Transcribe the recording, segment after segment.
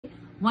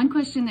One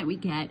question that we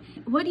get,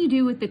 what do you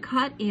do with the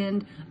cut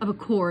end of a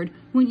cord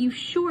when you've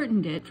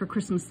shortened it for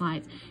Christmas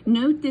lights?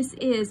 Note this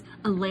is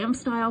a lamp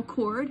style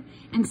cord,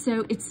 and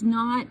so it's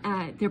not,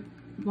 they're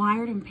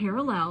wired in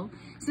parallel,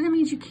 so that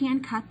means you can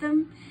cut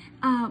them.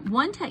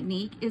 One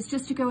technique is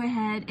just to go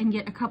ahead and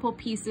get a couple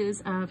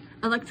pieces of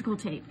electrical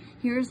tape.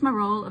 Here's my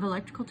roll of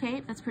electrical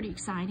tape. That's pretty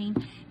exciting.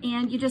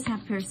 And you just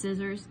have a pair of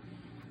scissors,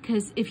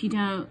 because if you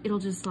don't, it'll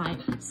just like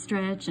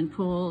stretch and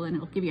pull and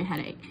it'll give you a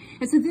headache.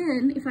 And so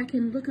then, if I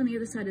can look on the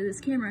other side of this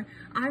camera,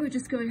 I would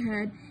just go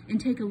ahead and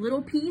take a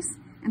little piece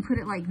and put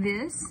it like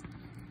this,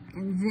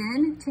 and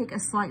then take a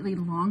slightly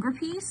longer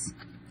piece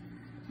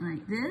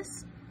like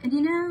this. And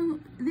you know,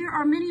 there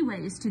are many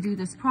ways to do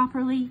this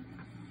properly,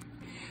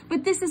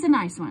 but this is a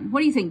nice one.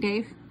 What do you think,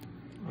 Dave?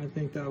 I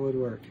think that would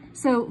work.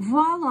 So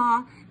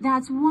voila,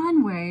 that's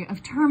one way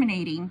of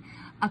terminating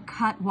a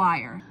cut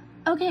wire.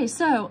 Okay,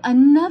 so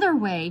another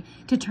way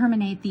to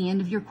terminate the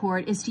end of your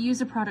cord is to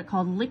use a product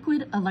called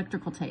liquid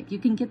electrical tape. You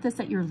can get this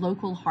at your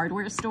local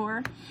hardware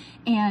store,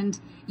 and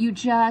you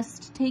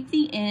just take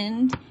the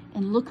end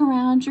and look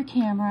around your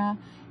camera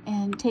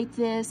and take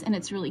this, and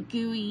it's really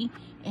gooey,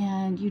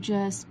 and you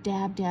just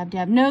dab, dab,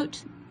 dab.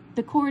 Note,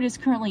 the cord is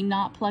currently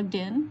not plugged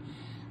in.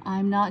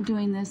 I'm not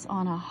doing this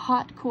on a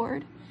hot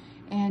cord,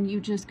 and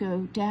you just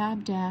go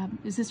dab, dab.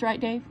 Is this right,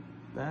 Dave?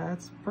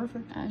 That's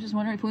perfect. I was just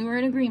wondering if we were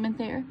in agreement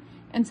there.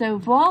 And so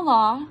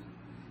voila,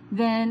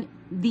 then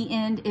the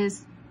end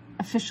is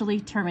officially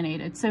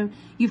terminated. So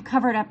you've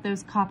covered up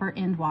those copper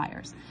end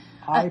wires.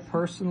 I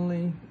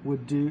personally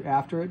would do,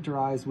 after it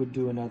dries, would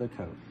do another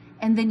coat.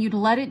 And then you'd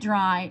let it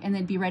dry and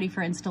then be ready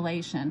for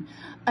installation.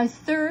 A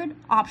third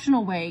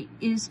optional way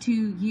is to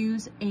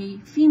use a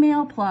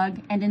female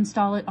plug and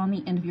install it on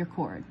the end of your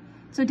cord.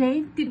 So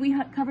Dave, did we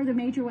cover the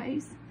major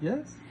ways?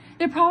 Yes.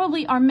 There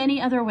probably are many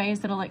other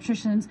ways that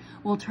electricians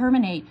will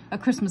terminate a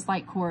Christmas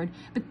light cord,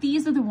 but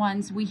these are the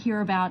ones we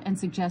hear about and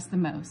suggest the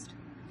most.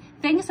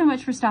 Thanks so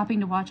much for stopping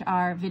to watch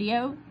our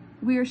video.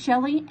 We're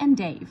Shelley and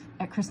Dave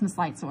at Christmas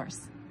Light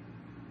Source.